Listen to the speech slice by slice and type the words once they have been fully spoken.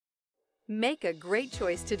Make a great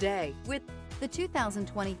choice today with the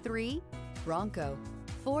 2023 Bronco.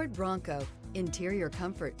 Ford Bronco. Interior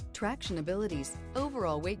comfort, traction abilities,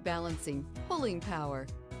 overall weight balancing, pulling power.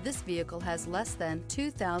 This vehicle has less than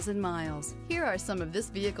 2,000 miles. Here are some of this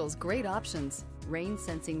vehicle's great options: rain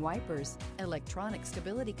sensing wipers, electronic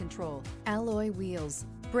stability control, alloy wheels,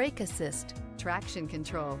 brake assist, traction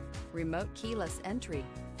control, remote keyless entry,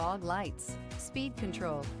 fog lights, speed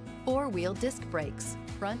control, four-wheel disc brakes,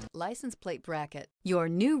 front license plate bracket. Your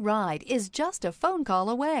new ride is just a phone call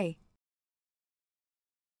away.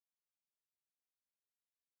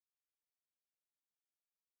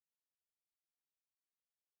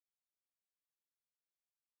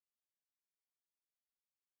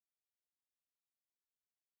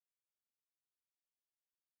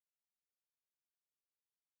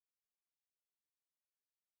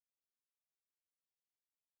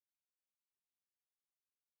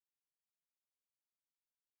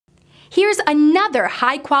 Here's another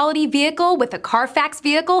high-quality vehicle with a Carfax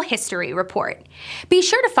Vehicle History Report. Be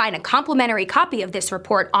sure to find a complimentary copy of this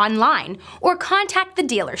report online or contact the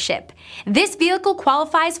dealership. This vehicle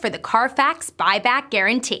qualifies for the Carfax Buyback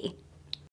Guarantee.